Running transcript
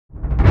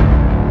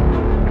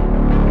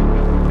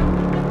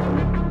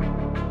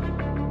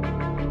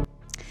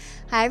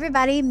Hi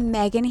everybody,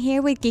 Megan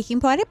here with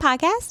Geeking Poetic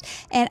Podcast,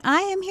 and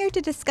I am here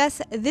to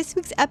discuss this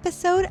week's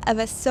episode of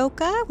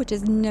Ahsoka, which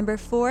is number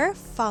 4,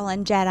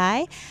 Fallen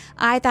Jedi.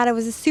 I thought it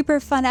was a super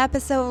fun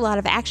episode, a lot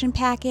of action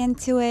pack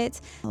into it,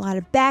 a lot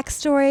of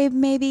backstory,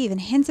 maybe even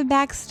hints of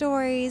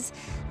backstories,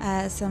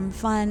 some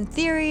fun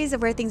theories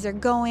of where things are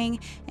going,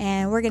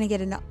 and we're going to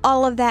get into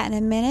all of that in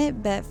a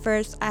minute, but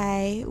first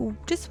I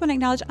just want to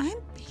acknowledge I'm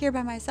here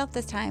by myself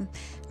this time.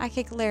 I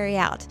kicked Larry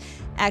out.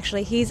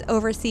 Actually, he's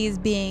overseas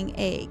being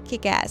a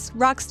kick-ass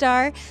rock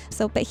star.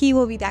 But he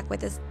will be back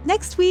with us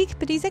next week,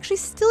 but he's actually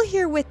still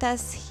here with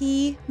us.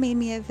 He made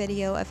me a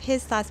video of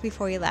his thoughts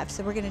before he left,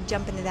 so we're going to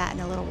jump into that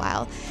in a little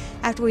while.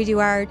 After we do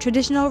our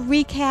traditional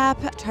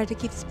recap, try to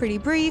keep this pretty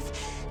brief,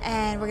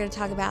 and we're going to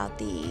talk about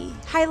the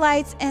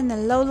highlights and the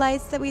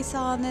lowlights that we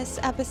saw in this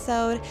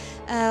episode,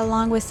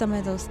 along with some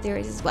of those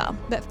theories as well.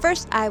 But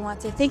first, I want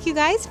to thank you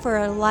guys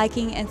for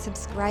liking and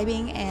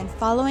subscribing and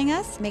following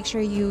us. Make sure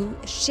you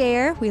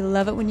share. We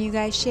love it when you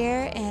guys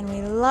share, and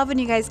we love when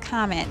you guys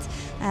comment.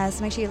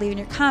 So make sure you're leaving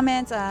your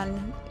comments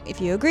on if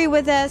you agree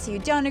with us, you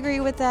don't agree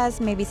with us,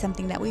 maybe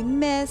something that we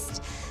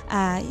missed,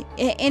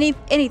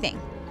 anything.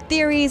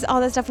 Theories, all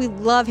that stuff. We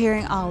love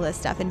hearing all this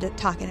stuff and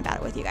talking about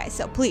it with you guys.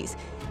 So please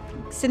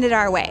send it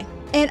our way.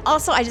 And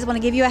also, I just want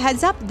to give you a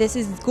heads up. This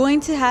is going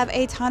to have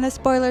a ton of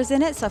spoilers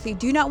in it. So if you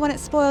do not want it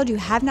spoiled, you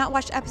have not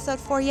watched episode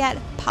 4 yet,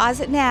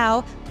 pause it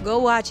now, go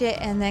watch it,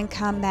 and then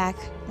come back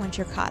once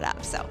you're caught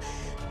up. So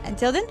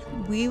until then,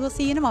 we will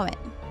see you in a moment.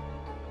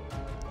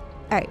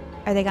 All right.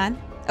 Are they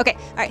gone? Okay.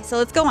 All right. So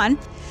let's go on.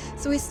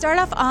 So we start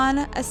off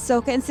on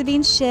Ahsoka and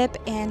Sabine's ship,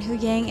 and Hu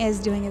Yang is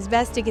doing his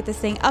best to get this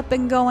thing up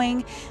and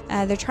going.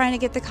 They're trying to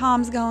get the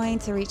comms going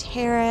to reach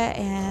Hera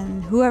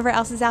and whoever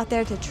else is out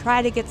there to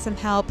try to get some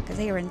help because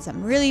they are in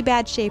some really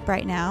bad shape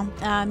right now.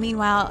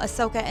 Meanwhile,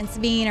 Ahsoka and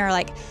Sabine are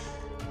like,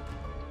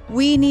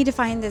 we need to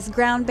find this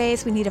ground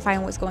base. We need to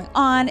find what's going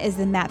on. Is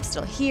the map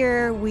still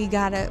here? We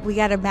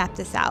gotta map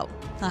this out.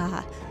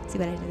 See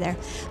what I did there?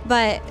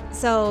 But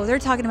so they're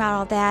talking about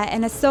all that,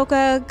 and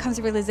Ahsoka comes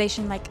to the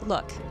realization, like,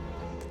 look,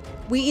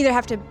 we either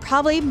have to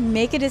probably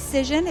make a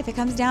decision if it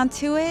comes down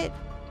to it.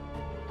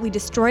 We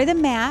destroy the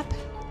map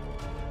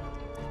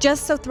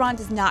just so Thrawn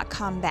does not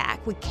come back.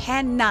 We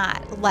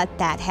cannot let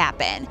that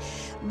happen.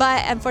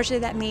 But unfortunately,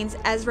 that means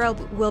Ezra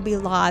will be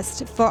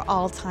lost for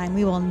all time.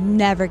 We will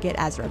never get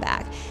Ezra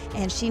back.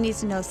 And she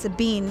needs to know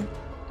Sabine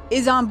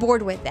is on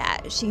board with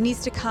that. She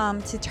needs to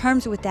come to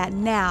terms with that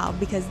now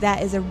because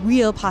that is a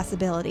real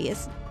possibility.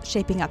 It's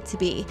shaping up to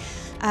be.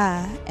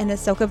 And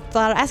Ahsoka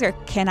flat out asked her,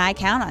 can I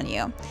count on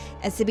you?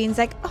 And Sabine's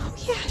like, oh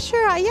yeah,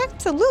 sure,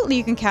 absolutely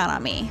you can count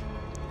on me.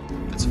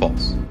 It's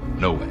false.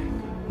 No way.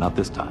 Not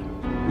this time.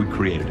 We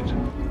created it.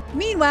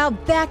 Meanwhile,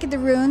 back at the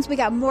ruins, we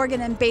got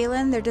Morgan and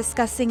Balin. They're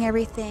discussing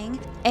everything.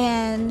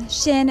 And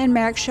Shin and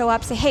Merrick show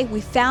up, say, hey, we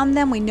found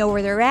them. We know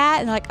where they're at.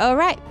 And they're like, all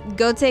right,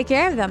 go take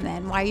care of them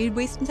then. Why are you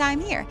wasting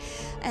time here?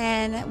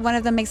 And one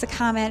of them makes a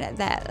comment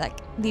that, like,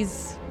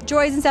 these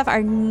droids and stuff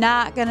are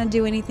not going to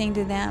do anything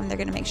to them. They're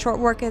going to make short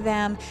work of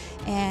them.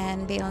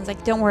 And Balin's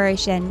like, don't worry,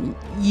 Shin.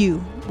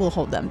 You will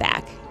hold them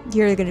back.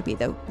 You're going to be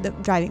the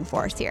driving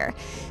force here.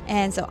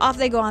 And so off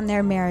they go on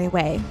their merry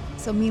way.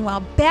 So meanwhile,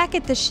 back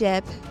at the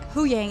ship,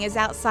 Hu Yang is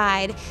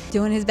outside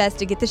doing his best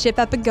to get the ship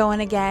up and going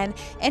again.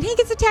 And he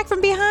gets attacked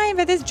from behind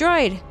by this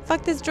droid.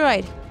 Fuck this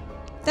droid.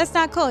 That's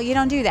not cool. You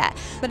don't do that.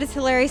 But it's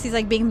hilarious. He's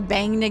like being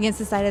banged against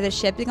the side of the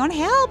ship. He's going,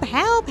 help,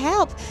 help,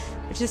 help.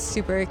 Which is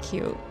super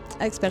cute,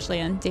 especially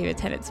in David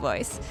Tennant's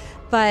voice.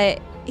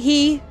 But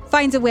he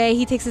finds a way.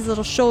 He takes his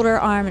little shoulder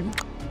arm and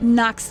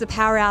knocks the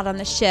power out on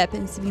the ship.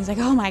 And Sabine's like,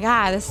 oh my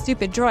God, this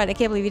stupid droid. I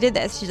can't believe you did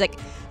this. She's like,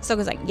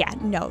 Ahsoka's like, yeah,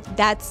 no,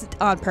 that's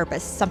on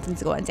purpose.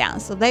 Something's going down.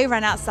 So they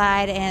run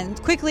outside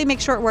and quickly make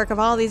short work of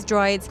all these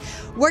droids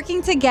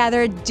working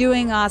together,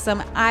 doing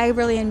awesome. I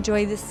really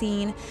enjoyed the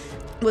scene.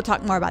 We'll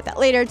talk more about that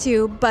later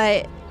too,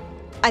 but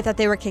I thought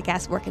they were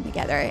kick-ass working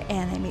together,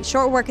 and they made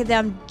short work of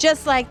them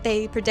just like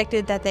they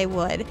predicted that they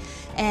would.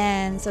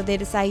 And so they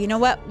decide, you know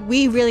what,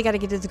 we really got to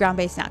get to the ground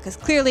base now because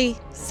clearly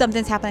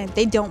something's happening.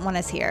 They don't want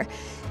us here.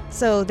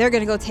 So they're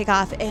going to go take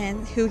off,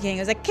 and Hu Yang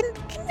was like,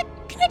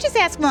 can I just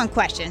ask one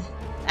question?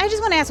 I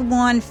just want to ask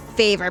one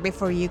favor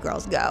before you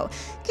girls go.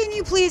 Can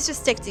you please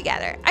just stick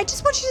together? I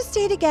just want you to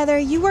stay together.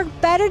 You work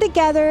better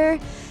together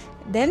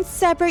than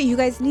separate. You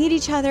guys need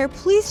each other.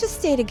 Please just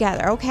stay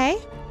together, okay?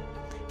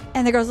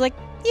 And the girls are like,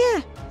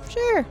 yeah,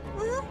 sure.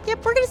 Mm-hmm.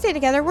 Yep, we're going to stay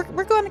together.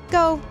 We're going to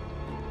go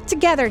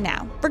together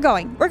now. We're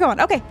going.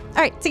 Okay. All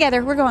right,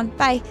 together. We're going.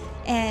 Bye.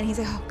 And he's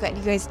like, oh, good.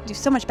 You guys do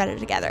so much better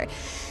together.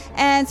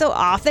 And so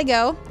off they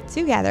go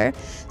together.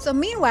 So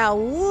meanwhile,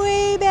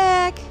 way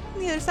back on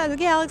the other side of the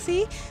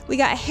galaxy, we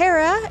got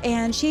Hera,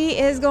 and she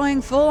is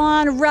going full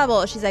on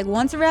rebel. She's like,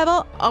 once a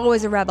rebel,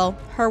 always a rebel.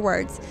 Her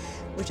words,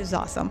 which is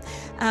awesome.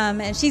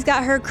 And she's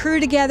got her crew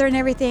together and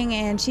everything.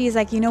 And she's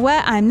like, you know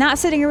what? I'm not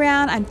sitting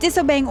around. I'm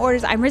disobeying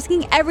orders. I'm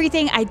risking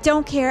everything. I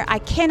don't care. I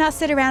cannot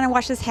sit around and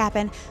watch this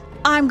happen.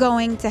 I'm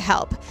going to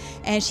help.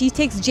 And she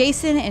takes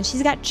Jason, and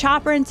she's got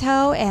Chopper in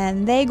tow,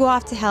 and they go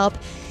off to help.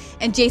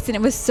 And Jason,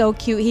 it was so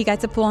cute. He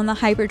got to pull on the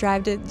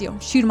hyperdrive to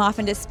shoot him off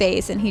into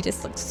space, and he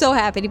just looked so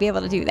happy to be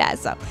able to do that.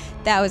 So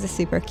that was a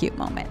super cute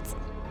moment.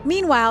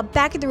 Meanwhile,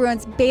 back at the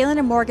ruins, Baylan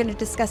and Morgan are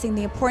discussing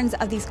the importance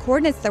of these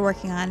coordinates they're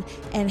working on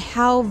and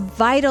how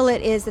vital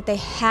it is that they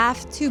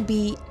have to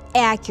be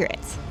accurate.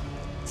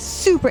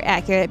 Super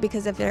accurate,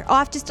 because if they're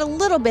off just a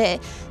little bit,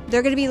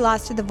 they're going to be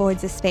lost to the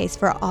voids of space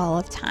for all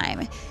of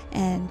time.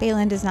 And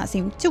Baylan does not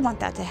seem to want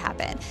that to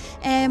happen.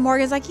 And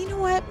Morgan's like, you know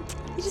what?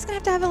 You're just going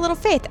to have a little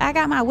faith. I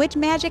got my witch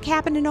magic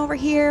happening over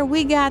here.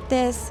 We got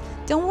this.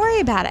 Don't worry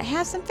about it.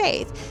 Have some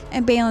faith.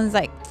 And Baylan's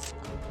like,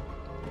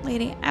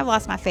 lady, I've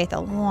lost my faith a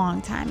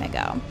long time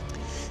ago.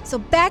 So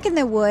back in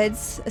the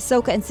woods,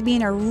 Ahsoka and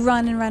Sabine are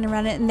running,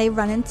 and they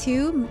run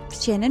into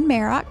Shin and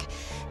Marok.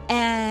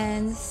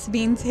 And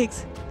Sabine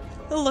takes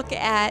a look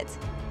at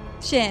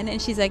Shin,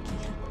 and she's like,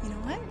 you know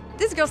what?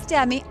 This girl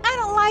stabbed me. I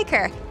don't like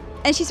her.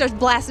 And she starts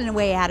blasting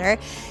away at her.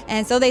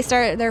 And so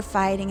they're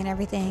fighting and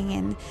everything.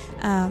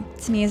 And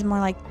to me, it's more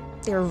like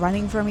they were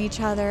running from each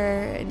other.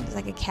 And it's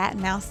like a cat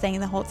and mouse thing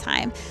the whole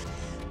time.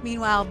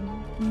 Meanwhile,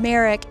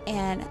 Marok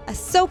and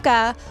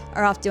Ahsoka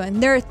are off doing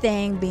their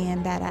thing,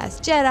 being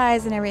badass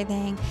Jedis and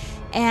everything.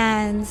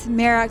 And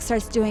Marok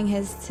starts doing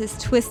his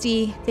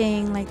twisty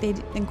thing like the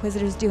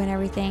Inquisitors do and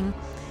everything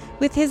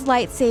with his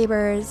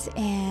lightsabers.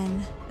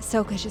 And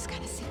Ahsoka's just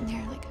kind of sitting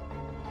there like,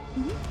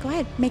 go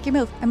ahead, make your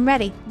move. I'm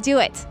ready. Do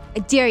it. I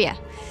dare ya.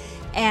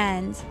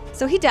 And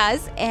so he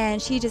does,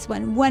 and she just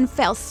went one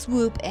fell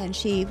swoop, and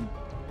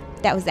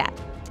that was that.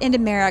 Into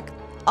Marok.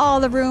 All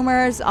the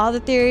rumors, all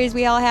the theories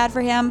we all had for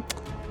him,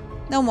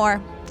 no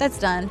more. That's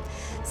done.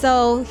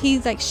 So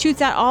he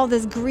shoots out all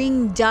this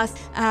green dust,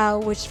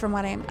 which from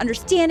what I'm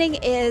understanding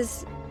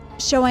is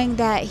showing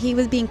that he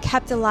was being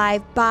kept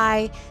alive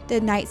by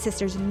the Night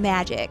Sisters'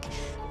 magic.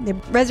 They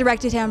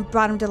resurrected him,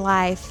 brought him to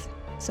life.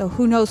 So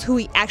who knows who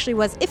he actually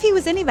was. If he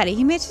was anybody,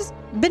 he may have just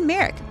been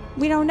Marok.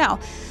 We don't know.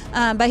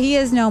 But he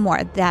is no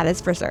more. That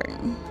is for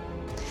certain.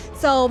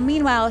 So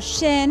meanwhile,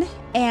 Shin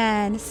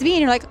and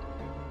Sabine are like,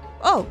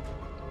 oh,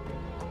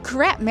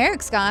 crap,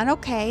 Marok's gone.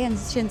 Okay. And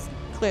Shin's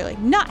clearly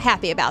not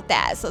happy about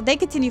that. So they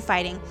continue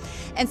fighting.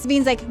 And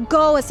Sabine's like,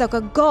 go,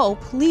 Ahsoka, go.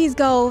 Please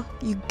go.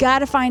 You got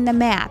to find the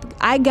map.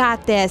 I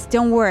got this.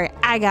 Don't worry.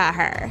 I got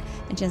her.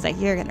 And Shin's like,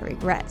 you're going to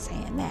regret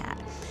saying that.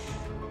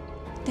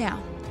 Now,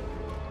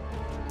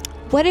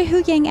 what did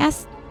Hu Yang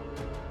ask?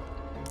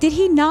 Did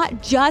he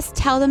not just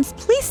tell them,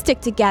 please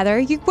stick together?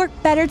 You work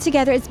better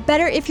together. It's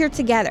better if you're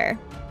together.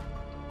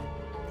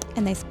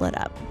 And they split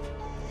up.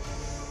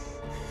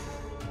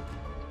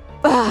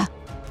 Ugh.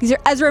 These are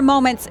Ezra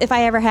moments if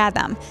I ever had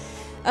them.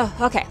 Oh,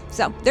 okay.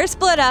 So they're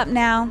split up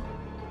now.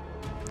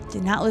 Do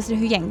not listen to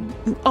Hu Yang.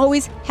 You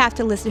always have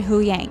to listen to Hu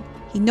Yang.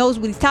 He knows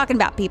what he's talking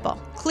about, people.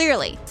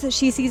 Clearly. So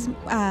she sees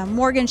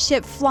Morgan's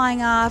ship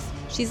flying off.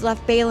 She's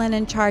left Baylan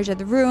in charge of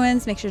the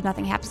ruins, make sure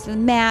nothing happens to the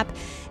map.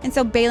 And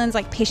so Baylan's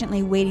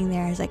patiently waiting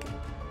there. He's like,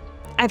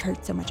 I've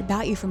heard so much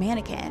about you from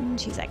Anakin. And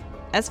she's like,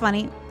 that's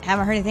funny. I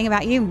haven't heard anything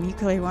about you. You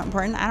clearly weren't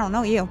important. I don't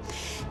know you.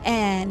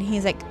 And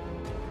he's like,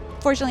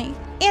 fortunately,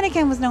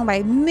 Anakin was known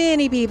by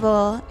many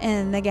people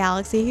in the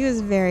galaxy. He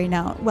was very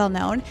well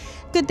known.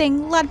 Good thing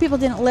a lot of people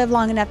didn't live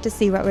long enough to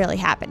see what really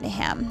happened to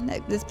him.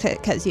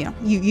 Because,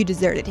 you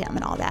deserted him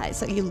and all that.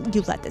 So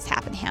you let this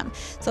happen to him.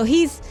 So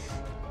he's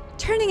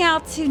turning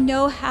out to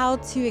know how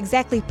to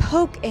exactly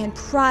poke and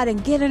prod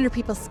and get under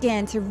people's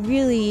skin to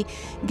really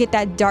get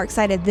that dark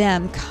side of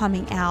them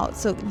coming out.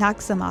 So it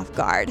knocks them off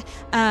guard.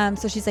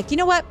 So she's like, you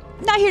know what?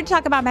 Not here to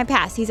talk about my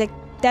past. He's like,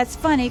 that's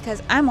funny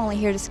because I'm only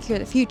here to secure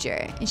the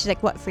future. And she's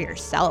like, what, for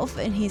yourself?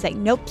 And he's like,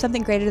 nope,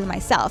 something greater than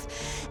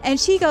myself. And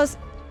she goes,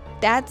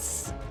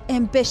 that's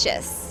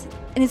ambitious.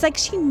 And it's like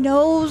she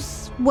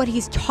knows what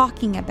he's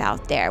talking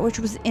about there, which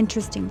was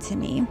interesting to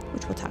me,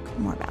 which we'll talk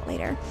more about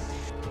later.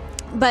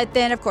 But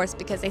then, of course,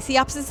 because they see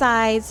opposite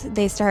sides,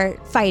 they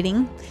start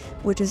fighting,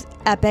 which is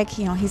epic.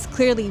 He's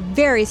clearly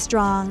very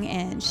strong,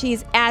 and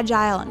she's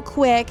agile and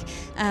quick.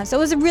 So it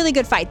was a really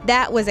good fight.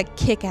 That was a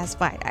kick-ass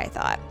fight, I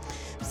thought.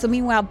 So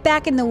meanwhile,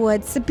 back in the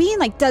woods, Sabine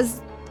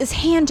does this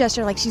hand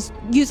gesture like she's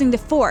using the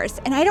Force.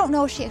 And I don't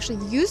know if she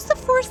actually used the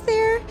Force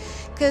there,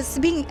 because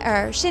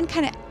Shin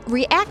kind of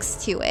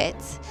reacts to it.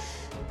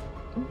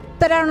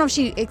 But I don't know if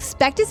she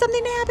expected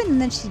something to happen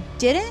and then she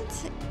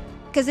didn't.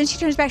 Because then she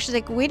turns back, she's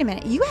like, wait a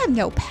minute, you have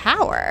no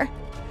power.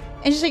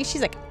 And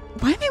she's like,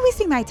 why am I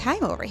wasting my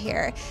time over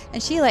here?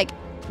 And she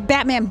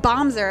Batman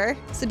bombs her,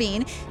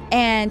 Sabine,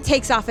 and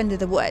takes off into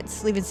the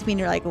woods, leaving Sabine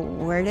like,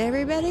 where'd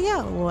everybody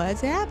go?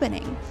 What's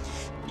happening?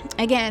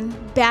 Again,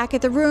 back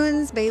at the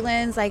ruins,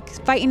 Baylan's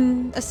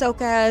fighting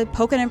Ahsoka,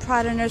 poking and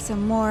prodding her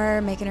some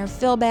more, making her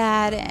feel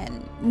bad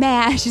and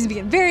mad. She's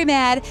being very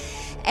mad.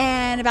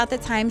 And about the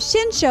time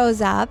Shin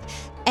shows up,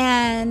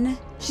 and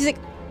she's like,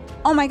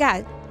 oh my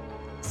God.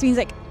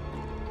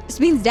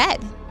 Sabine's dead.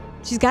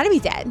 She's got to be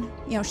dead.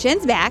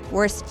 Shin's back.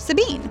 Where's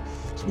Sabine?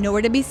 She's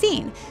nowhere to be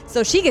seen.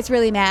 So she gets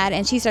really mad,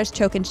 and she starts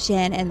choking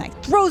Shin and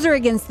throws her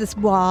against this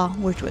wall,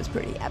 which was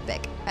pretty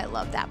epic. I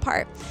love that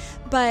part.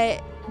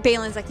 But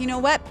Baylan's like, you know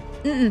what?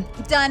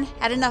 done,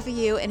 had enough of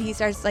you. And he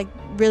starts like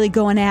really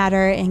going at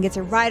her and gets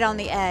her right on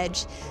the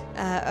edge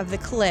of the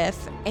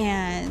cliff.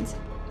 And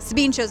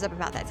Sabine shows up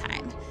about that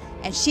time.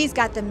 And she's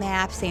got the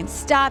map saying,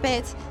 stop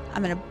it.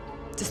 I'm going to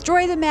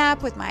destroy the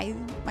map with my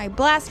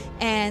blast.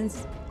 And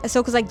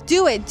Ahsoka's like,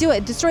 do it,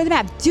 destroy the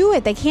map, do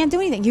it. They can't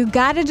do anything. You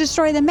got to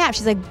destroy the map.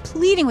 She's like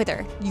pleading with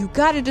her. You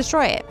got to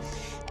destroy it.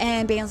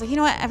 And Balin's like, you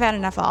know what? I've had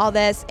enough of all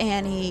this.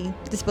 And he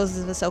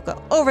disposes of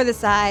Ahsoka over the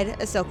side.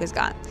 Ahsoka's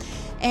gone.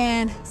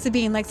 And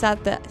Sabine lets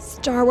out the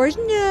Star Wars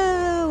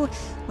no,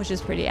 which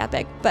is pretty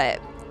epic.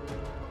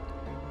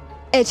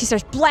 And she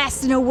starts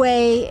blasting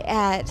away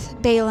at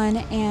Balin.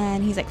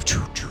 And he's like,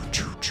 choo, choo,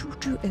 choo, choo,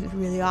 choo. It's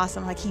really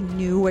awesome. Like he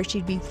knew where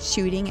she'd be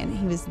shooting. And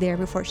he was there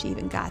before she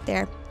even got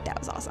there. That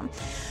was awesome.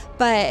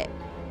 But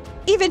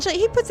eventually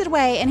he puts it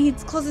away and he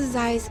closes his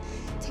eyes,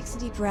 takes a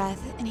deep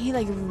breath, and he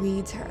like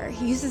reads her.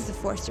 He uses the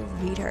Force to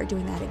read her,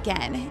 doing that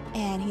again.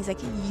 And he's like,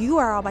 you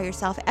are all by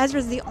yourself.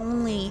 Ezra's the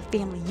only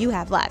family you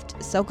have left.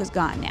 Ahsoka's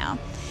gone now.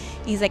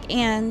 He's like,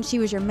 and she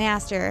was your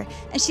master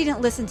and she didn't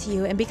listen to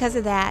you. And because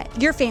of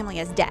that, your family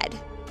is dead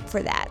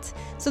for that.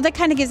 So that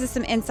kind of gives us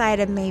some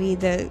insight of maybe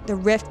the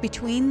rift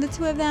between the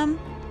two of them,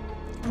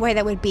 why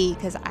that would be,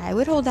 because I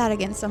would hold out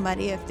against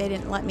somebody if they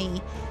didn't let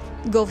me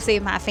go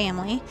save my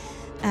family,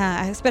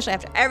 especially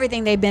after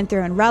everything they've been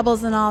through and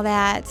Rebels and all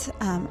that.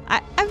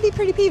 I would be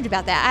pretty peeved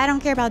about that. I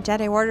don't care about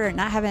Jedi Order and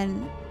not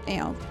having,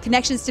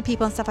 connections to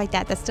people and stuff like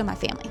that. That's still my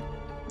family.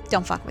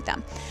 Don't fuck with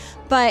them.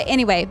 But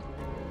anyway,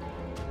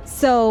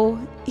 so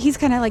he's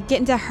kind of like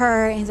getting to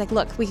her and he's like,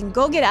 look, we can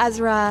go get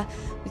Ezra.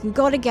 We can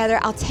go together.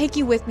 I'll take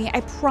you with me.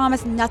 I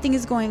promise nothing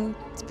is going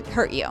to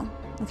hurt you.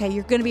 Okay,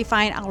 you're going to be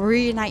fine. I'll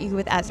reunite you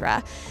with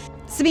Ezra.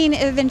 Sabine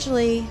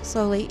eventually,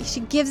 slowly,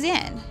 she gives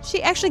in.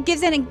 She actually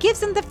gives in and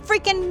gives him the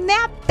freaking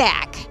map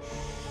back.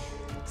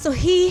 So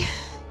he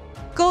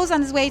goes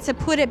on his way to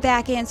put it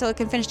back in so it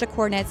can finish the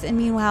coordinates. And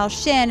meanwhile,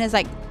 Shin is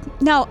like,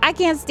 no, I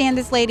can't stand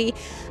this lady.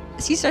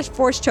 She starts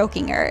force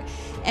choking her.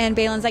 And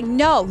Balin's like,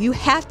 no, you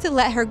have to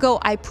let her go.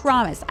 I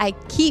promise. I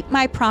keep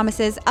my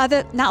promises.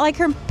 Not like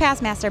her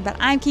past master, but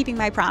I'm keeping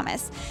my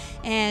promise.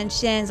 And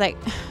Shin's like,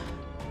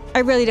 I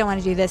really don't want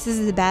to do this. This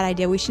is a bad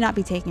idea. We should not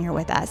be taking her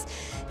with us.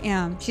 She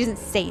doesn't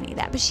say any of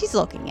that, but she's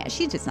looking at it.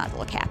 She does not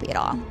look happy at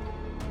all.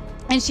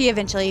 And she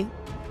eventually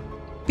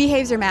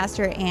behaves her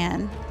master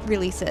and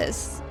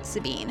releases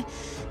Sabine.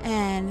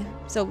 And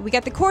so we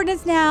got the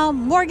coordinates now.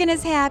 Morgan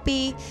is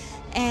happy.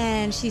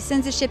 And she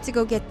sends a ship to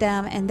go get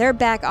them. And they're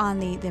back on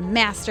the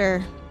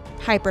master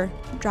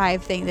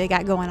hyperdrive thing they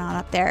got going on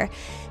up there.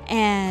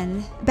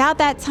 And about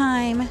that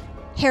time,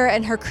 Hera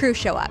and her crew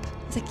show up.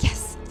 It's like,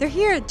 yes, they're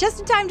here just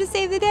in time to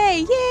save the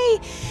day. Yay!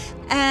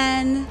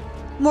 And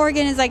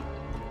Morgan is like,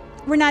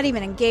 we're not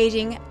even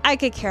engaging. I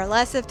could care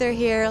less if they're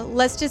here.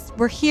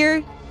 We're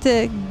here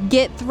to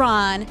get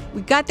Thrawn.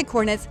 We got the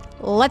coordinates.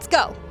 Let's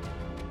go.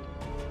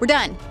 We're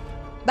done.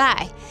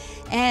 Bye.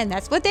 And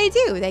that's what they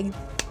do. They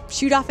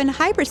shoot off into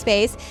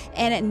hyperspace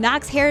and it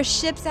knocks Hera's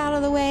ships out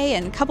of the way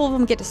and a couple of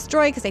them get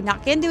destroyed because they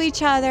knock into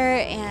each other.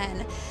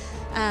 And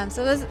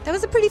so that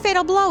was a pretty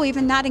fatal blow,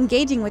 even not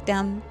engaging with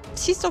them.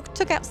 She still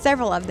took out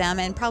several of them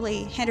and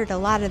probably hindered a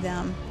lot of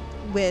them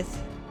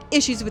with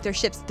issues with their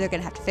ships that they're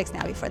going to have to fix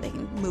now before they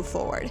can move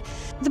forward.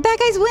 The bad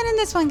guys win in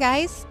this one,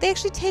 guys. They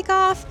actually take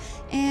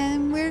off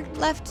and we're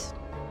left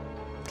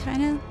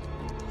kind of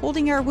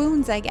holding our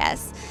wounds, I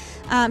guess.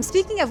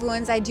 Speaking of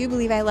wounds, I do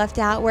believe I left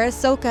out where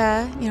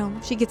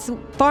Ahsoka, she gets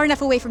far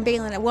enough away from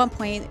Balin at one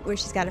point where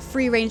she's got a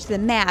free range to the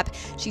map.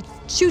 She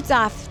shoots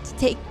off to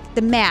take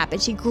the map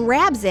and she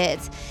grabs it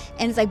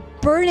and it's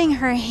like burning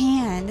her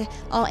hand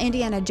all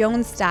Indiana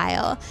Jones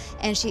style,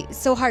 and she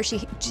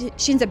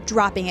ends up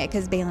dropping it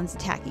because Balin's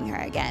attacking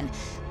her again.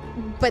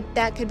 But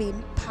that could be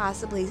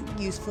possibly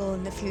useful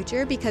in the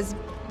future because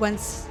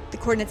once the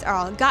coordinates are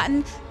all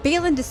gotten,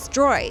 Balin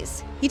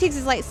destroys. He takes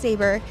his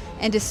lightsaber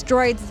and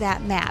destroys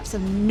that map so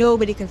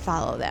nobody can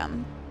follow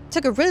them. It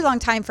took a really long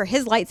time for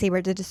his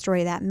lightsaber to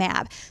destroy that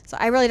map. So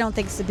I really don't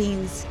think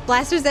Sabine's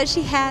blasters that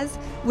she has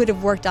would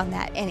have worked on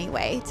that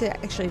anyway to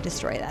actually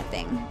destroy that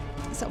thing.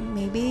 So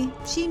maybe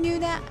she knew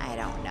that. I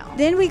don't know.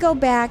 Then we go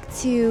back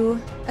to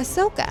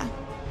Ahsoka.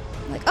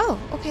 Like, oh,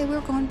 okay, we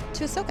were going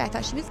to Ahsoka. I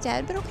thought she was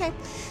dead, but okay.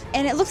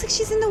 And it looks like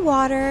she's in the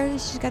water.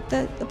 She's got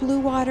the blue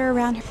water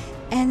around her.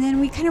 And then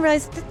we kind of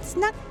realize that's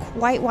not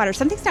quite water.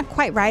 Something's not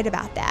quite right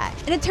about that.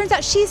 And it turns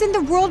out she's in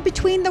the world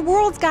between the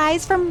worlds,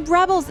 guys, from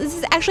Rebels. This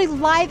is actually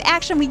live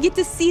action. We get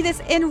to see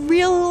this in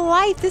real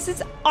life. This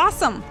is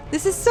awesome.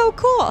 This is so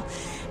cool.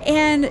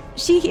 And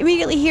she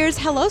immediately hears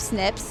Hello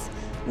Snips,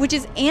 which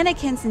is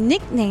Anakin's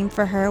nickname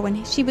for her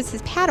when she was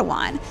his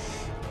Padawan.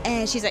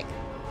 And she's like,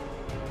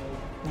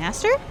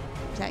 Master?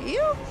 Is that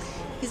you?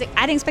 He's like,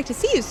 I didn't expect to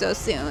see you so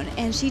soon.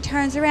 And she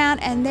turns around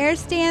and there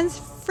stands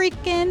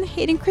freaking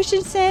Hayden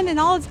Christensen in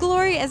all his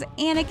glory as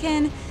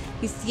Anakin.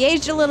 He's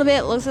aged a little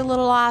bit, looks a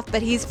little off,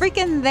 but he's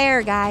freaking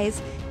there,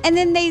 guys. And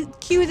then they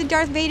cue the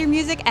Darth Vader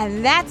music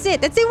and that's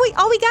it. That's it.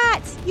 All we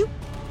got. You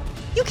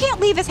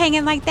can't leave us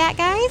hanging like that,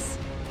 guys.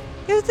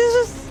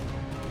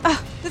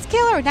 Let's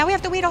kill her. Now we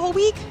have to wait a whole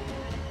week.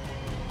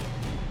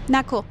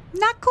 Not cool.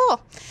 Not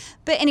cool.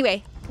 But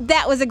anyway,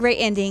 that was a great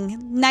ending.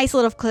 Nice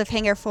little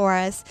cliffhanger for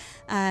us.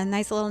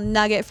 Nice little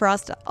nugget for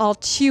us to all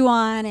chew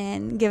on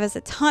and give us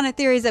a ton of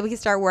theories that we can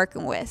start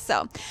working with.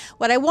 So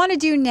what I want to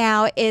do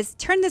now is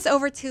turn this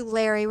over to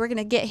Larry. We're going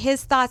to get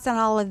his thoughts on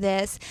all of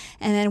this,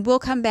 and then we'll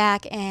come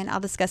back and I'll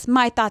discuss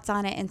my thoughts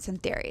on it and some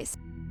theories.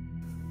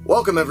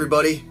 Welcome,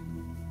 everybody.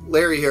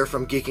 Larry here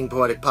from Geeking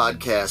Poetic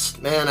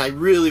Podcast. Man, I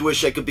really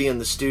wish I could be in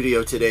the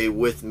studio today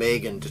with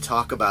Megan to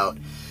talk about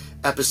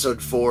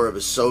Episode 4 of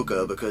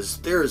Ahsoka, because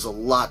there is a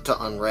lot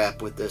to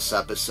unwrap with this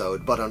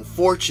episode, but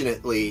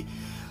unfortunately,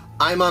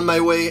 I'm on my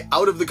way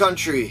out of the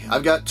country.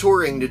 I've got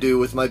touring to do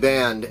with my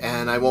band,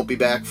 and I won't be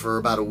back for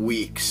about a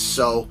week.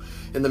 So,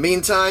 in the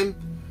meantime,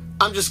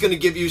 I'm just going to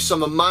give you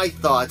some of my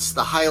thoughts,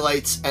 the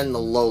highlights and the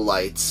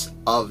lowlights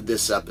of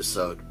this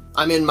episode.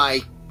 I'm in my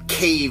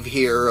cave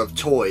here of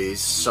toys,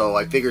 so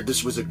I figured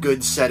this was a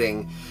good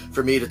setting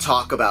for me to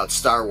talk about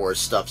Star Wars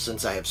stuff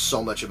since I have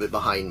so much of it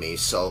behind me.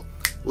 So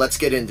let's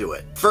get into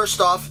it.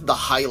 First off, the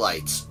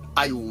highlights.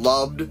 I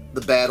loved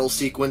the battle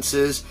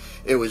sequences.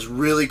 It was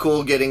really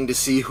cool getting to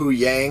see Hu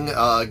Yang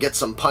get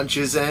some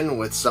punches in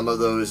with some of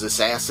those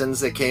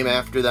assassins that came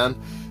after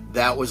them.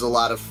 That was a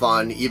lot of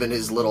fun. Even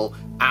his little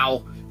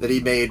ow that he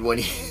made when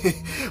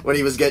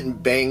he was getting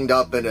banged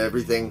up and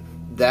everything.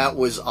 That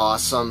was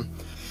awesome.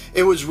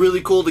 It was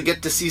really cool to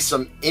get to see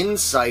some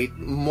insight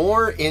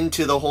more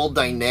into the whole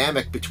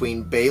dynamic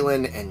between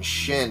Baylan and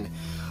Shin.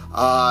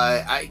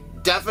 I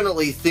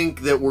definitely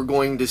think that we're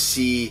going to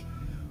see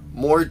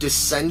more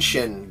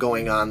dissension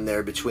going on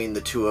there between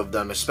the two of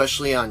them,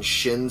 especially on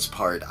Shin's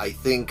part. I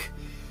think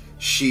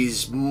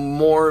she's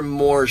more and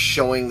more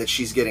showing that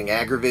she's getting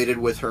aggravated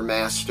with her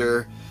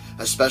master,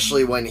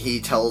 especially when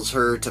he tells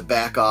her to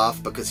back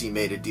off because he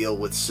made a deal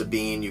with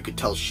Sabine. You could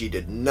tell she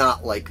did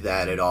not like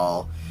that at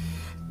all.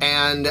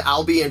 And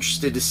I'll be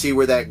interested to see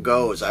where that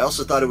goes. I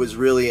also thought it was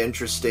really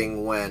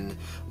interesting when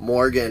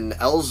Morgan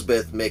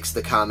Elsbeth makes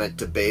the comment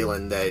to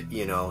Baylan that,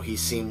 you know, he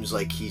seems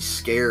like he's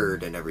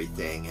scared and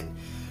everything. And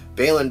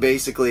Baylan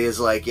basically is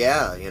like,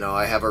 yeah, you know,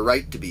 I have a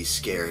right to be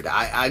scared.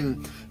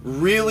 I'm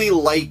really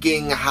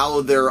liking how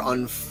they're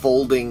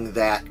unfolding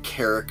that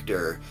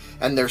character.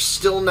 And they're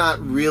still not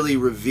really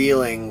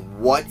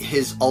revealing what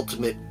his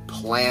ultimate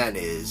plan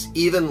is.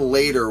 Even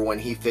later when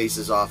he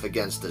faces off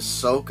against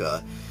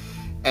Ahsoka,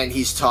 and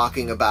he's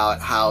talking about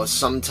how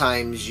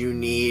sometimes you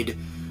need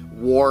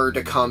war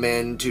to come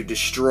in to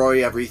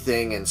destroy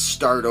everything and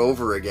start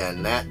over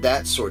again,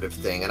 that sort of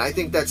thing. And I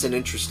think that's an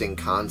interesting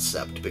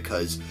concept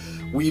because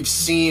we've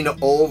seen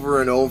over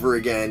and over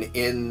again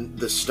in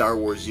the Star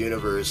Wars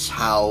universe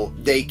how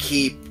they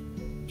keep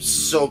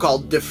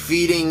so-called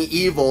defeating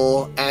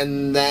evil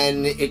and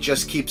then it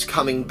just keeps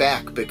coming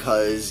back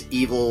because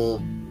evil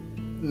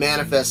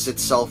manifests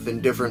itself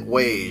in different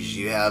ways.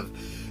 You have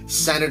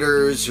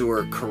senators who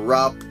are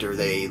corrupt or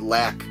they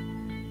lack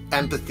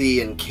empathy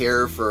and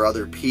care for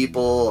other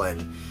people,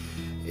 and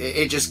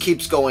it just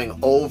keeps going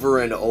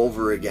over and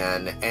over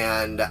again.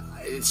 And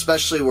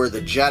especially where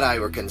the Jedi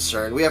were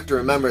concerned, we have to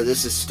remember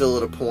this is still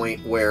at a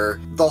point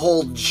where the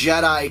whole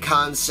Jedi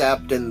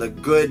concept and the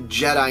good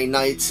Jedi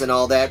Knights and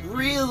all that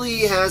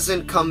really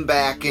hasn't come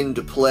back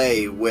into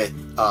play with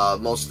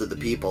most of the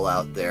people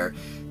out there.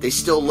 They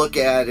still look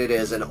at it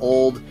as an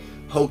old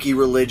hokey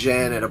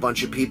religion and a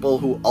bunch of people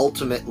who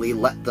ultimately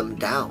let them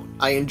down.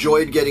 I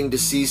enjoyed getting to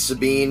see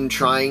Sabine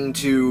trying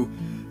to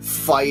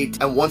fight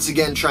and once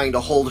again trying to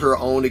hold her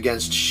own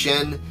against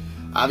Shin.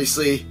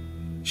 Obviously,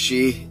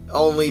 she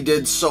only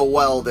did so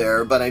well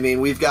there, but I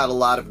mean, we've got a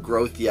lot of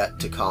growth yet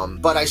to come.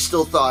 But I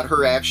still thought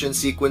her action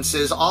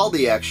sequences, all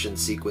the action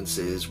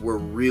sequences, were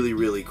really,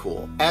 really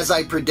cool. As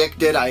I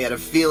predicted, I had a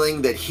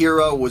feeling that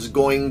Hera was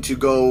going to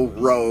go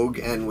rogue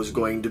and was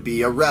going to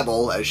be a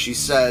rebel, as she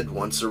said,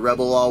 once a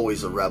rebel,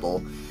 always a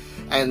rebel.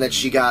 And that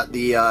she got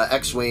the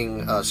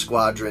X-Wing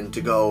squadron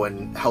to go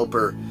and help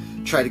her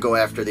try to go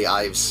after the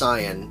Eye of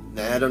Sion.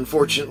 That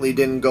unfortunately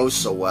didn't go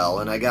so well,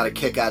 and I got a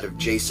kick out of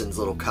Jason's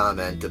little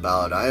comment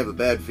about, I have a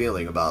bad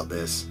feeling about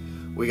this.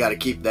 We gotta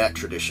keep that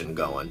tradition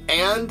going.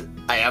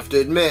 And I have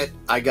to admit,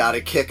 I got a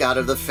kick out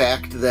of the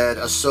fact that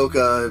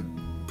Ahsoka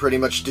pretty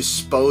much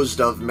disposed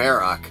of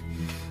Marok.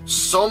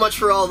 So much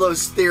for all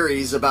those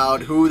theories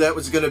about who that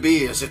was gonna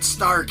be. Is it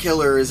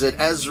Starkiller? Is it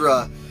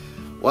Ezra?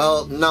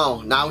 Well,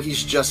 no. Now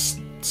he's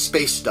just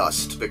space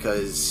dust,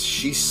 because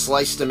she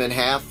sliced him in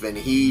half and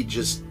he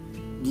just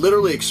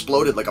literally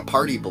exploded like a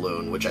party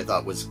balloon, which I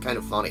thought was kind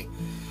of funny.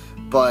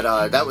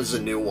 But that was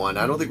a new one.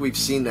 I don't think we've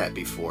seen that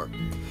before.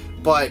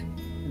 But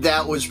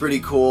that was pretty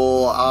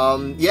cool.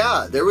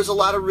 Yeah, there was a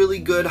lot of really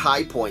good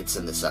high points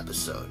in this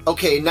episode.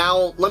 Okay,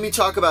 now let me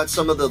talk about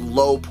some of the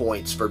low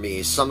points for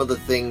me. Some of the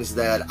things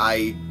that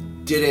I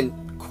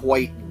didn't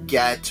quite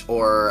get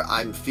or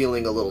I'm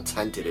feeling a little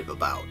tentative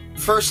about.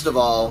 First of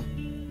all,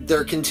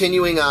 they're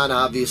continuing on,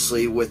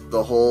 obviously, with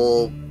the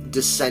whole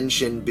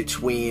dissension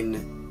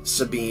between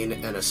Sabine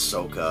and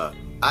Ahsoka.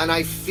 And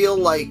I feel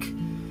like,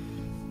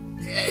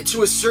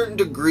 to a certain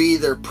degree,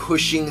 they're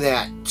pushing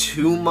that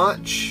too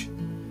much.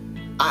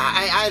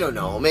 I don't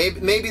know.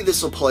 Maybe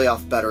this will play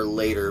off better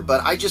later,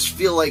 but I just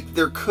feel like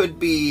there could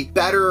be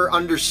better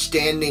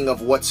understanding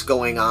of what's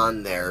going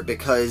on there,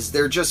 because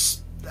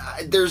there's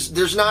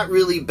not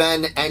really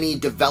been any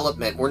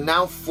development. We're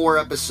now 4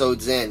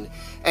 episodes in,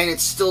 and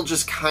it's still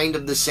just kind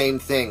of the same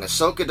thing.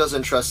 Ahsoka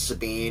doesn't trust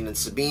Sabine, and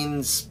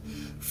Sabine's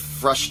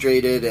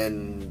frustrated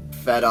and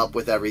fed up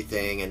with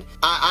everything, and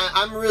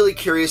I'm really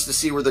curious to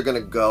see where they're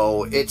gonna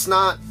go. It's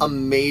not a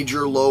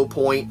major low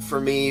point for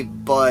me,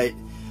 but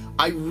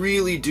I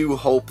really do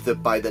hope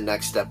that by the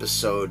next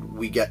episode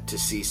we get to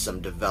see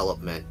some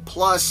development.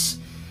 Plus,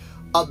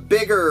 a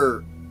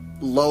bigger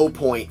low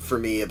point for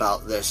me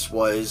about this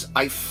was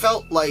I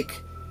felt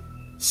like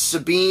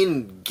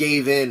Sabine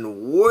gave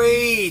in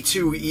way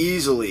too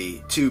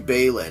easily to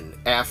Baylan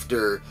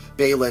after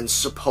Baylan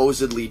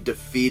supposedly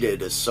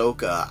defeated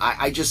Ahsoka.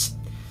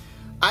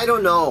 I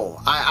don't know.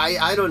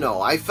 I don't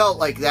know. I felt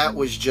like that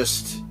was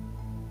just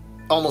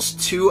almost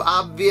too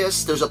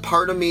obvious. There's a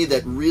part of me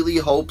that really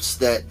hopes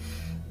that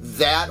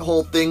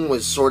whole thing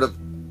was sort of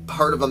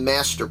part of a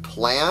master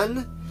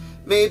plan.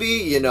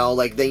 Maybe,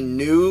 like they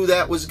knew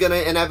that was going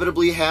to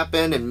inevitably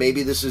happen, and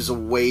maybe this is a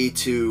way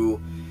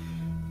to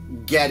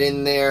get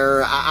in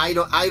there. I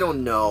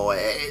don't know.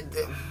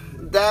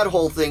 That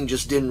whole thing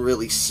just didn't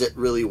really sit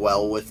really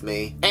well with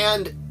me.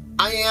 And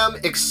I am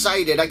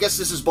excited. I guess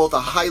this is both a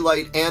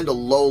highlight and a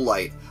low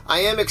light. I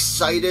am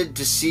excited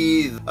to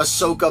see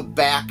Ahsoka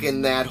back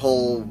in that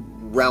whole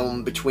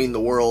realm between the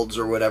worlds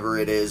or whatever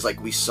it is,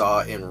 like we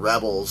saw in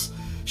Rebels.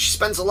 She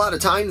spends a lot of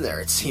time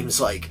there, it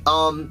seems like.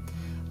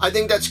 I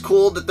think that's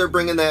cool that they're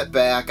bringing that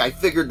back. I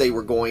figured they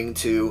were going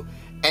to.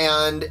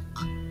 And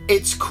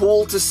it's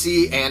cool to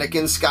see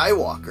Anakin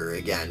Skywalker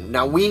again.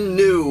 Now, we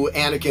knew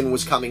Anakin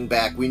was coming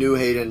back. We knew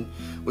Hayden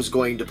was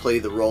going to play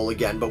the role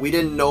again, but we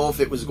didn't know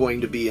if it was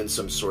going to be in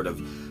some sort of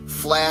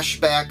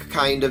flashback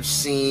kind of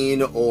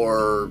scene,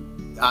 or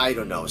I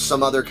don't know,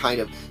 some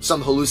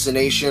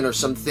hallucination or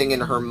something in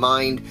her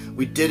mind.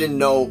 We didn't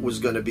know it was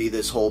going to be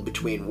this whole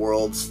between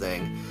worlds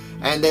thing,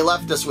 and they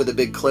left us with a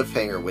big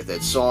cliffhanger with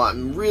it, so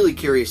I'm really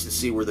curious to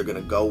see where they're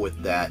going to go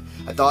with that.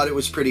 I thought it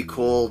was pretty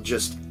cool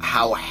just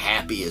how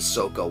happy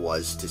Ahsoka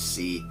was to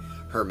see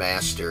her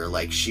master.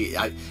 Like,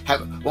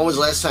 when was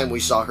the last time we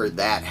saw her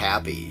that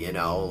happy,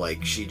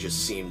 like she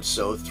just seemed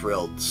so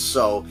thrilled.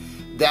 So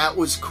that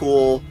was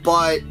cool,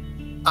 but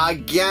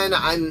again,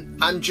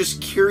 I'm just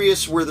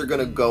curious where they're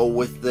gonna go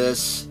with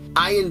this.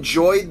 I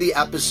enjoyed the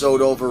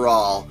episode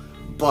overall,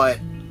 but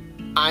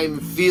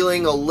I'm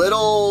feeling a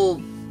little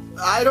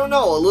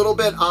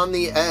bit on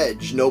the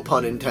edge. No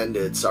pun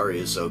intended.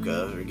 Sorry,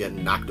 Ahsoka. You're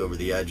getting knocked over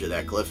the edge of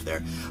that cliff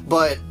there.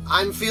 But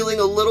I'm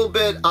feeling a little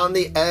bit on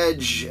the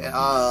edge,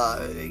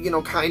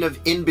 kind of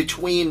in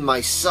between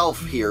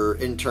myself here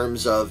in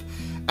terms of,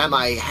 am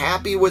I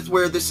happy with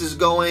where this is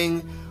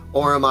going,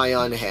 or am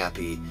I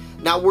unhappy?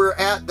 Now, we're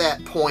at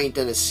that point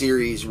in a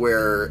series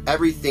where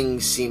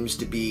everything seems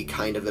to be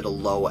kind of at a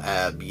low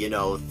ebb.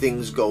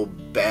 Things go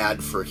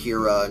bad for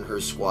Hera and her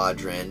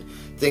squadron.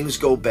 Things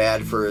go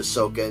bad for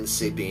Ahsoka and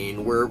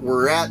Sabine.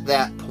 We're at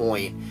that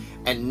point,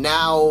 and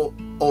now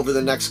over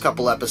the next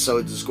couple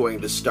episodes is going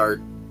to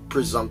start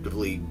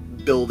presumptively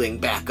building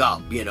back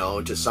up,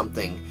 to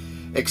something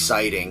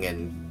exciting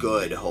and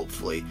good,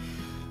 hopefully.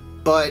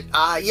 But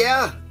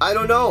I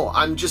don't know.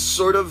 I'm just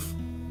sort of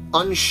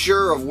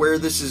unsure of where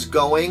this is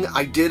going.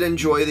 I did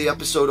enjoy the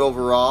episode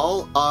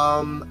overall.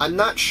 I'm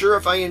not sure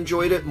if I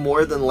enjoyed it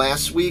more than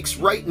last week's.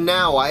 Right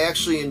now, I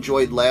actually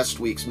enjoyed last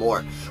week's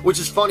more, which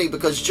is funny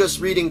because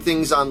just reading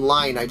things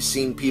online, I've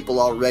seen people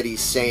already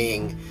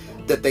saying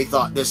that they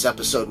thought this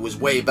episode was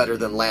way better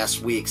than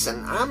last week's,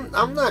 and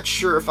I'm not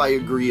sure if I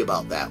agree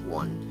about that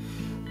one.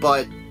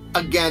 But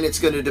again, it's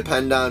going to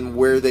depend on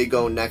where they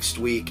go next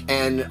week,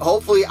 and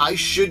hopefully I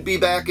should be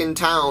back in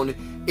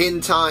town in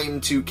time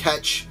to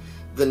catch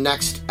the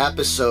next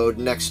episode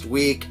next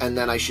week, and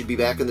then I should be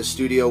back in the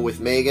studio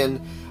with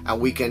Megan, and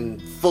we can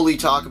fully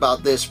talk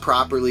about this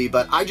properly.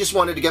 But I just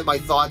wanted to get my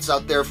thoughts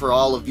out there for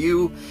all of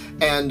you,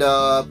 and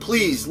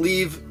please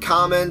leave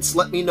comments.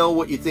 Let me know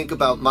what you think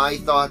about my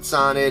thoughts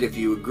on it. If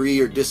you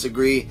agree or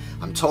disagree,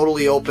 I'm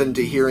totally open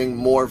to hearing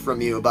more from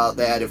you about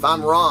that. If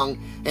I'm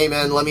wrong, hey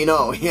man, let me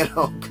know,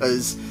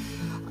 because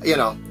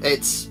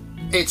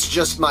it's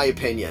just my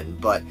opinion.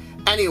 But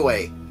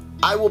anyway,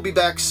 I will be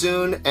back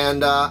soon,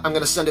 and I'm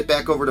going to send it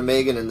back over to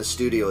Megan in the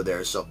studio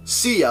there. So,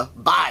 see ya.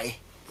 Bye.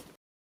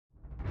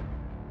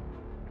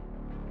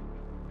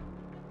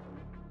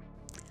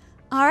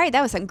 All right,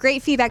 that was some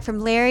great feedback from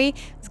Larry.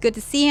 It's good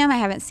to see him. I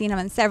haven't seen him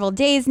in several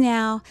days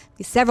now.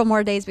 Several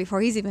more days before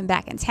he's even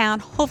back in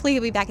town. Hopefully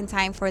he'll be back in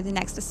time for the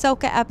next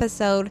Ahsoka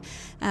episode.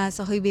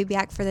 So he'll be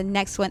back for the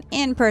next one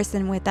in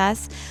person with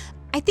us.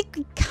 I think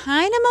we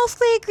kind of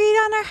mostly agreed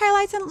on our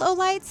highlights and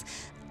lowlights.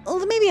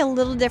 Maybe a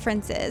little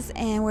differences,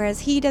 and whereas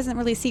he doesn't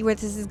really see where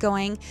this is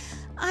going,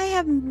 I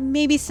have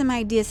maybe some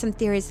ideas, some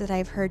theories that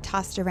I've heard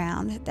tossed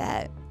around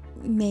that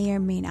may or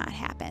may not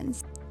happen.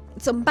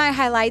 So my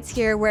highlights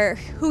here were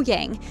Hu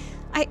Yang.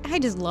 I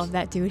just love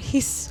that dude.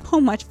 He's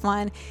so much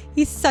fun.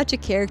 He's such a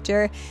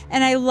character,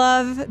 and I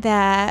love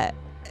that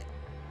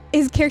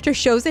his character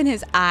shows in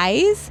his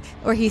eyes,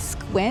 or he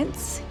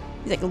squints.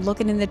 He's like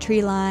looking in the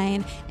tree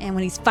line, and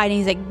when he's fighting,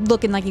 he's like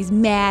looking like he's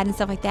mad and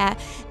stuff like that.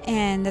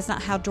 And that's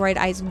not how droid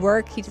eyes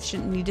work. He just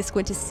shouldn't need to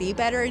squint to see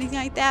better or anything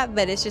like that.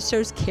 But it just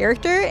shows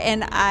character,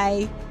 and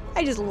I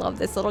just love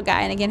this little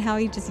guy. And again, how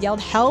he just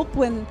yelled help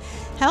when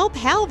help.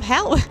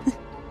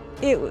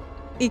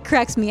 It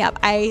cracks me up.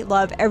 I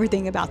love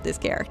everything about this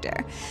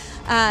character.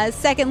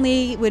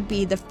 Secondly would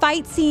be the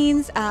fight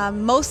scenes.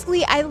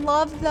 Mostly I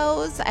love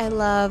those. I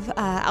love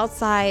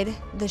outside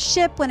the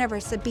ship whenever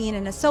Sabine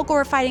and Ahsoka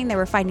were fighting. They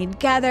were fighting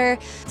together.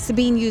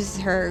 Sabine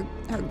uses her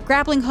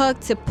grappling hook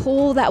to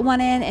pull that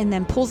one in and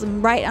then pulls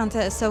him right onto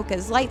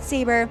Ahsoka's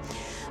lightsaber.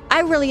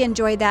 I really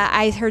enjoyed that.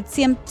 I heard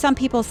some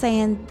people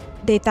saying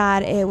they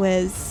thought it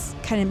was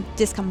kind of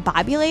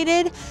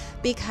discombobulated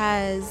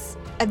because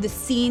of the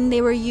scene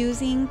they were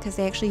using, because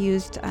they actually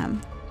used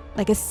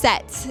like a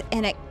set,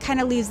 and it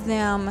kind of leaves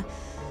them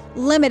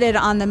limited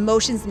on the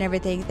motions and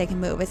everything they can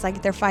move. It's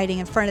like they're fighting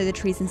in front of the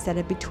trees instead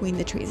of between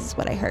the trees is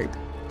what I heard.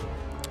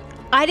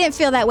 I didn't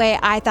feel that way.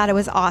 I thought it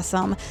was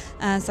awesome.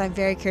 So I'm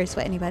very curious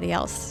what anybody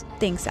else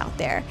thinks out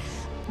there.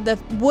 The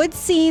wood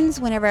scenes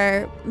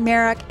whenever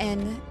Merrick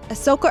and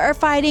Ahsoka are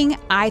fighting,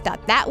 I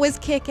thought that was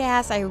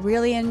kick-ass. I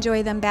really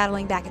enjoy them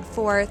battling back and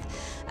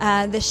forth.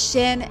 The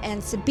Shin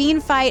and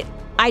Sabine fight,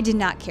 I did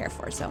not care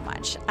for so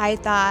much. I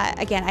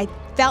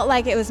felt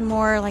like it was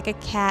more like a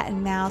cat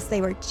and mouse.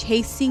 They were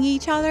chasing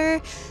each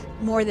other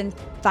more than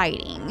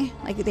fighting.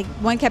 Like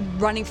one kept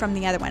running from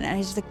the other one, and I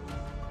was just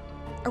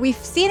like, are we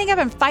standing up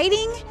and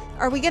fighting?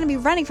 Or are we going to be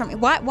running from it?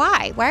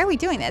 Why are we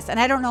doing this? And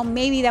I don't know,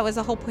 maybe that was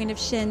the whole point of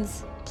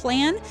Shin's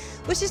plan,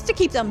 was just to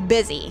keep them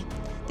busy.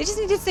 They just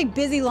need to stay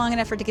busy long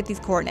enough to get these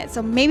coordinates.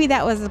 So maybe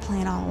that was the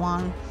plan all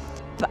along.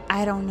 But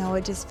I don't know,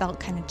 it just felt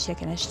kind of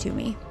chickenish to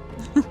me.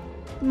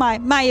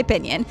 My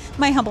opinion,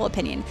 my humble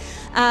opinion.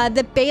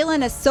 The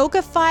Baylan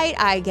Ahsoka fight,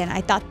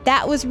 I thought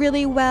that was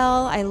really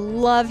well. I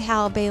love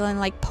how Baylan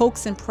like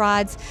pokes and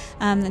prods.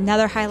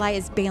 Another highlight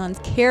is Baylan's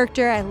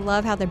character. I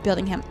love how they're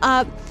building him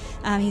up.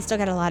 He's still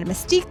got a lot of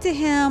mystique to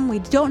him. We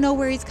don't know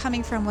where he's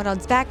coming from, what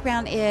his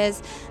background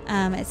is.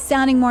 It's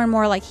sounding more and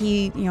more like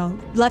he,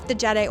 left the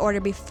Jedi Order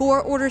before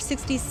Order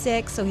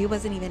 66, so he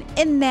wasn't even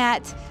in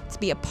that to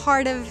be a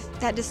part of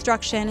that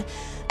destruction.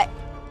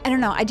 I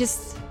don't know.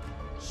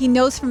 He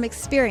knows from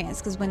experience,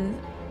 because when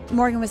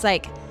Morgan was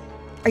like,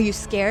 are you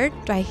scared?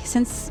 Do I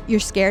sense you're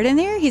scared in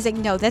there? He's like,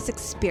 no, that's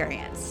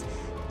experience.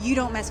 You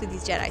don't mess with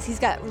these Jedis. He's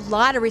got a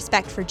lot of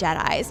respect for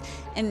Jedis,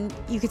 and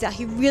you could tell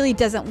he really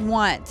doesn't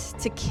want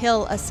to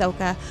kill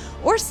Ahsoka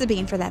or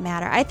Sabine for that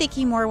matter. I think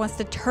he more wants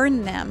to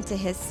turn them to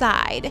his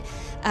side.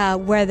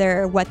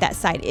 Whether what that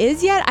side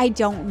is yet, I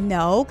don't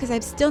know, because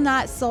I'm still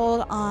not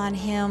sold on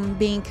him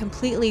being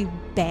completely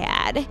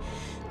bad.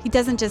 He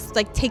doesn't just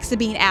take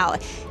Sabine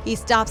out. He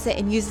stops it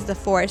and uses the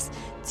Force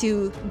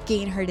to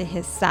gain her to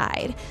his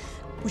side,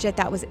 which I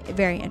thought was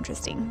very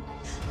interesting.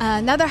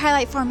 Another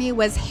highlight for me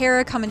was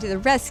Hera coming to the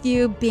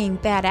rescue, being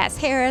badass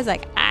Hera's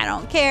like, I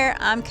don't care,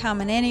 I'm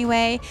coming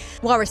anyway.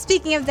 While we're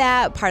speaking of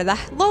that, part of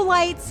the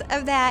lowlights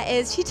of that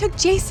is she took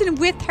Jason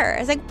with her. I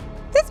was like,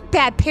 that's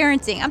bad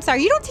parenting. I'm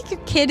sorry, you don't take your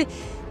kid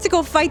to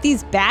go fight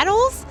these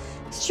battles?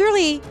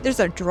 Surely there's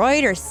a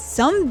droid or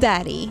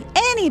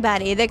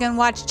anybody that can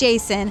watch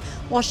Jason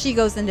while she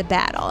goes into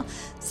battle.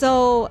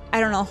 So I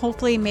don't know,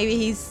 hopefully maybe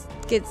he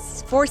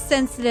gets Force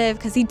sensitive,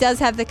 because he does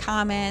have the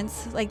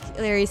comments, like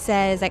Larry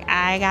says, like,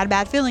 I got a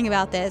bad feeling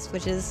about this,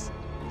 which is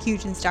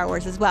huge in Star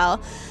Wars as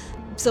well.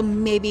 So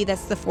maybe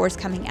that's the Force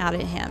coming out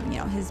of him.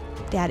 His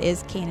dad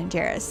is Kanan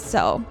Jarrus,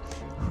 so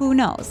who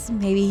knows?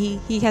 Maybe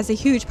he has a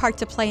huge part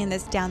to play in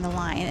this down the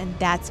line, and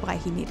that's why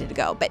he needed to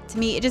go. But to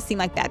me, it just seemed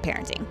like bad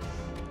parenting.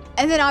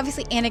 And then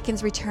obviously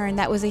Anakin's return.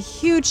 That was a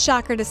huge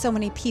shocker to so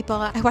many people.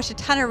 I watched a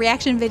ton of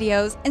reaction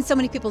videos, and so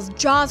many people's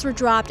jaws were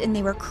dropped and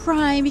they were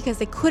crying because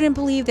they couldn't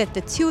believe that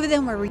the two of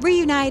them were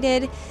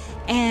reunited.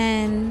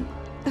 And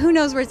who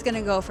knows where it's going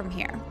to go from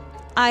here.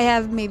 I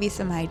have maybe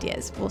some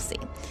ideas. We'll see.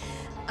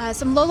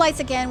 Some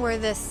lowlights again were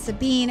the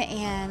Sabine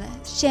and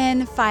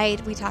Shin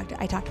fight.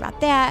 I talked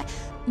about that.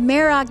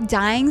 Marok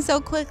dying so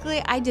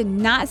quickly, I did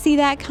not see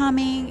that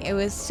coming. It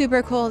was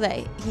super cool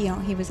that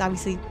he was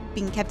obviously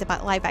being kept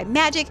alive by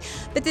magic,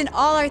 but then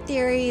all our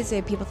theories,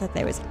 people thought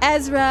there was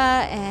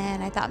Ezra,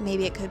 and I thought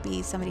maybe it could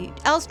be somebody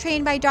else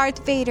trained by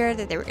Darth Vader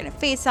that they were going to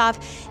face off.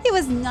 It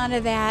was none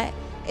of that.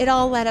 It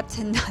all led up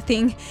to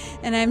nothing,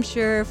 and I'm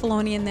sure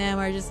Filoni and them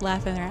are just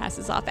laughing their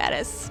asses off at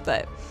us,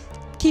 but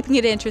keeping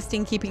it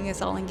interesting, keeping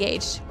us all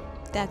engaged,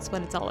 that's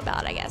what it's all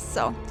about, I guess.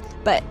 So,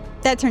 but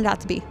that turned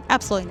out to be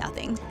absolutely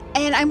nothing.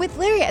 And I'm with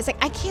Larry. It's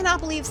like, I cannot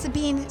believe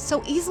Sabine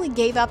so easily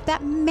gave up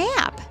that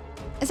map.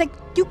 It's like,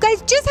 you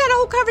guys just had a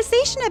whole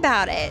conversation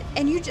about it,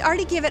 and you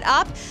already give it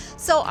up.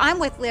 So I'm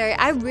with Larry.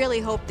 I really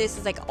hope this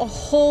is like a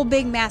whole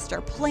big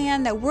master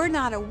plan that we're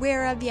not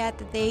aware of yet,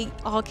 that they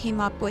all came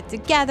up with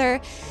together.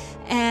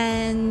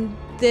 And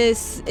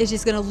this is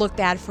just going to look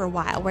bad for a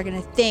while. We're going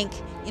to think,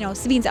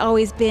 Sabine's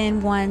always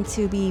been one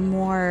to be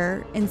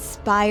more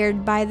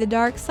inspired by the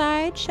dark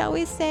side, shall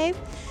we say.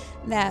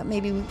 that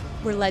maybe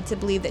we're led to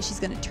believe that she's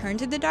going to turn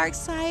to the dark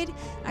side.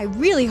 I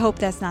really hope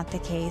that's not the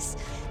case.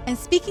 And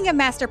speaking of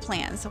master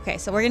plans, okay,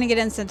 so we're going to get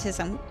into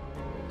some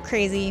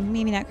crazy,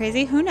 maybe not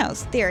crazy, who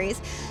knows,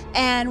 theories.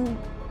 And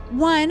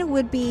one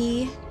would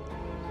be,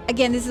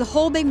 again, this is a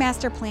whole big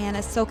master plan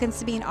Ahsoka and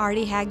Sabine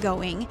already had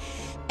going.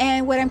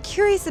 And what I'm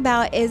curious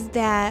about is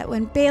that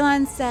when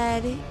Balon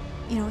said,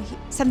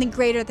 something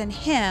greater than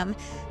him,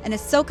 and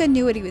Ahsoka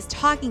knew what he was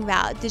talking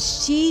about, did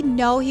she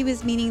know he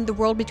was meaning the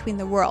world between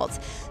the worlds?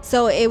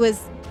 So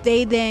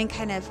they then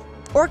kind of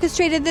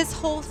orchestrated this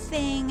whole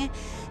thing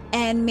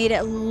and made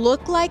it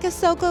look like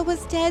Ahsoka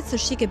was dead so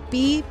she could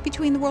be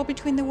between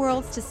the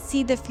worlds to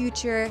see the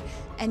future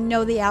and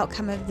know the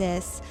outcome of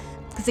this.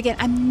 Because again,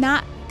 I'm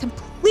not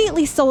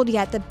completely sold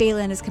yet that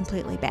Balin is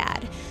completely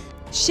bad.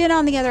 Shin,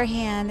 on the other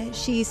hand,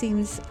 she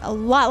seems a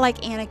lot like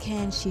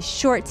Anakin. She's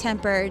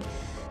short-tempered,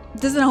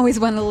 doesn't always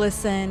want to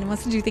listen,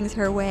 wants to do things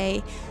her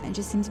way, and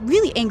just seems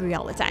really angry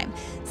all the time.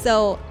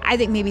 So I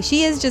think maybe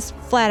she is just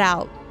flat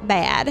out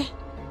bad.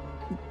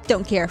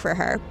 Don't care for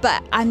her,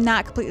 but I'm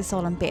not completely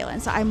sold on Balin.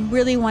 So I'm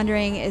really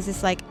wondering, is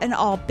this like an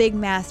all big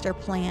master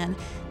plan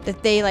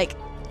that they like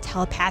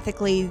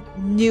telepathically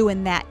knew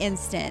in that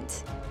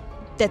instant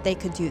that they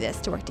could do this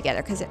to work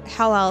together? Because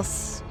how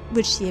else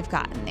would she have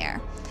gotten there?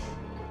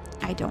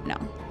 I don't know.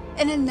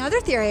 And another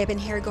theory I've been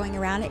hearing going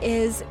around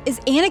is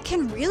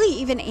Anakin really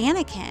even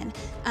Anakin?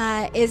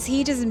 Is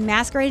he just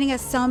masquerading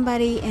as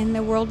somebody in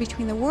the world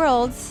between the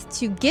worlds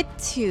to get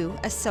to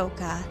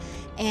Ahsoka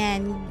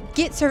and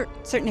get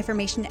certain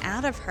information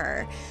out of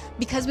her?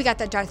 Because we got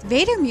the Darth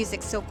Vader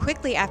music so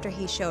quickly after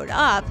he showed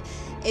up,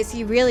 is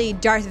he really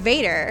Darth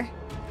Vader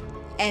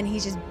and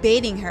he's just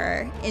baiting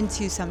her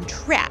into some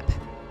trap?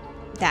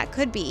 That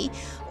could be.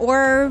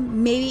 Or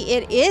maybe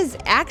it is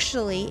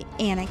actually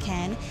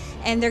Anakin,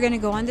 and they're going to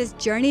go on this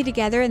journey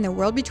together in the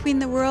world between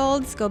the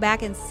worlds, go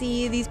back and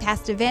see these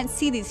past events,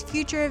 see these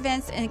future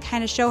events, and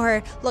kind of show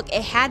her, look,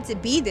 it had to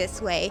be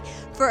this way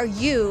for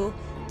you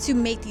to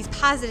make these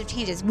positive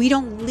changes. We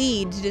don't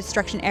lead to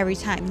destruction every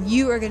time.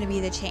 You are going to be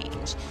the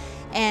change.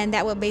 And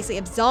that will basically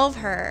absolve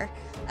her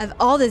of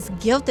all this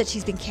guilt that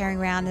she's been carrying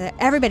around, that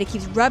everybody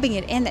keeps rubbing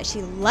it in that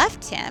she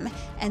left him,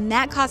 and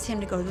that caused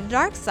him to go to the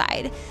dark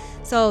side.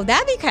 So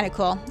that'd be kind of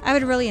cool. I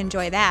would really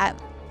enjoy that.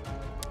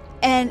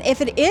 And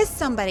if it is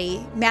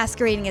somebody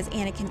masquerading as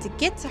Anakin to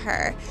get to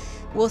her,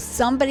 will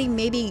somebody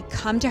maybe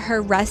come to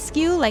her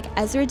rescue like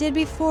Ezra did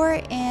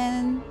before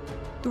in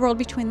the world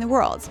between the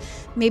worlds?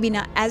 Maybe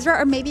not Ezra,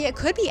 or maybe it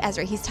could be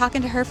Ezra. He's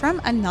talking to her from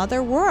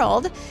another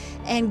world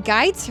and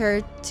guides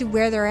her to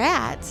where they're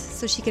at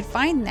so she could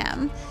find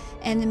them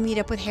and then meet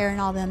up with Hera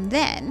and all them.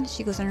 Then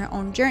she goes on her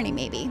own journey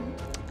maybe,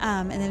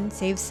 and then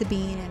saves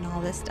Sabine and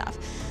all this stuff.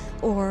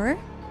 Or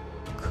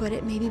could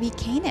it maybe be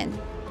Kanan?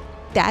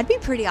 That'd be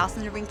pretty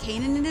awesome to bring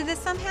Kanan into this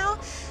somehow,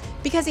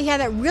 because he had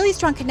that really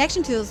strong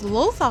connection to those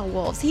Lothal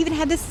wolves. He even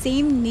had the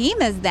same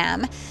name as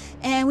them,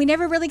 and we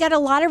never really got a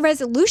lot of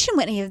resolution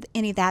with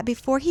any of that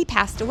before he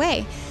passed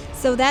away.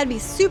 So that'd be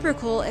super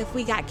cool if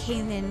we got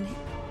Kanan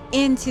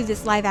into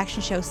this live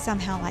action show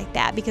somehow like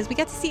that, because we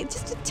got to see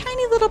just a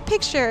tiny little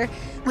picture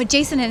when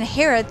Jason and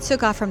Hera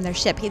took off from their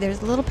ship.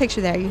 There's a little picture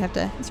there.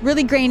 It's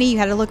really grainy. You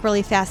had to look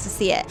really fast to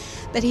see it,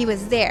 but he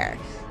was there.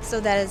 So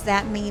does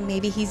that mean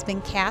maybe he's been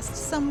cast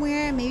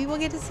somewhere? Maybe we'll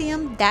get to see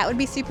him. That would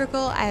be super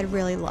cool. I'd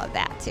really love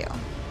that too.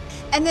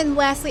 And then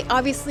lastly,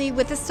 obviously,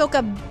 with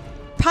Ahsoka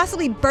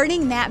possibly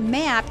burning that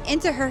map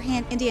into her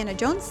hand, Indiana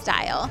Jones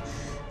style,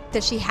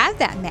 does she have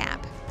that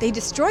map? They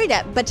destroyed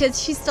it, but does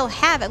she still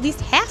have at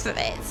least half of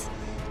it?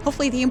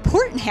 Hopefully the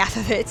important half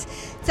of it,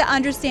 to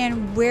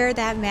understand where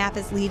that map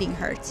is leading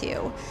her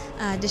to.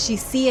 Does she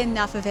see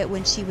enough of it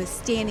when she was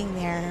standing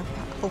there,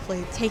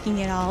 hopefully taking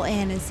it all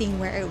in and seeing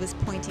where it was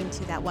pointing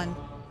to that one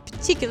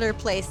particular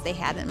place they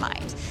had in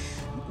mind,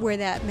 where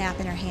that map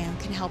in her hand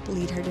can help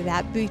lead her to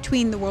that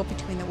between the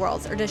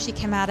worlds? Or does she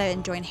come out of it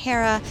and join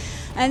Hera?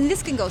 And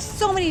this can go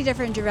so many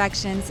different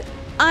directions.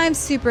 I'm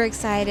super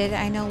excited.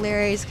 I know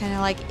Larry's kind of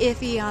like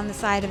iffy on the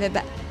side of it,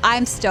 but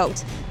I'm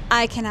stoked.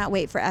 I cannot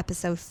wait for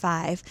episode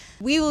 5.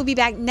 We will be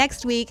back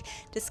next week to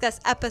discuss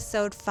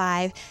episode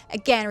 5.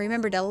 Again,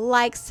 remember to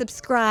like,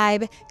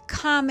 subscribe,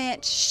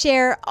 comment,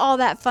 share, all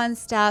that fun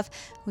stuff.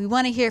 We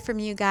want to hear from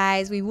you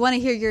guys. We want to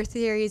hear your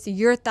theories,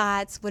 your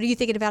thoughts. What are you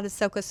thinking about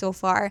Ahsoka so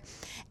far?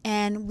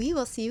 And we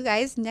will see you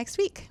guys next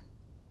week.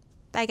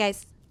 Bye,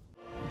 guys.